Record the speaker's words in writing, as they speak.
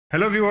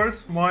Hello viewers,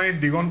 মই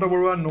দিগন্ত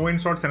Barua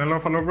KnowInShort চেনেলৰ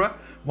ফালৰ পৰা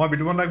মই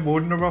বিতুপন দাক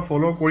বহুত দিনৰ পৰা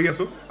ফলো কৰি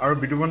আছো আৰু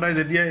বিতুপন দাই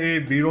যেতিয়া এই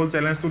BSBroll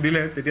চ্যালেঞ্জটো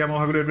দিলে তেতিয়া মই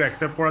ভাবিলো এটো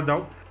একচেপ্ট কৰা যাও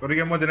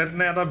গতিকে মই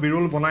জেনেটনে এটা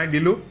BSBroll বনাই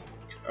দিলো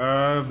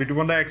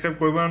বিতুপন দাই একচেপ্ট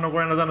কৰিব না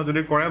নকৰে নাজানো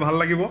যদি কৰে ভাল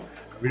লাগিব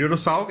ভিডিওটো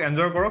চাওক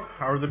এনজয় কৰক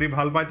আৰু যদি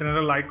ভাল পায়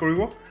তেনেহলে লাইক কৰিব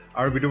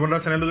আৰু বিতুপন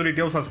দাৰ চেনেলটো যদি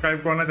এতিয়াও সাবস্ক্ৰাইব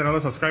কৰা নাই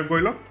তেনেহলে সাবস্ক্ৰাইব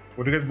কৰি লওক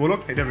গতিকে বলক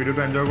এটা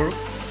ভিডিওটো এনজয় কৰক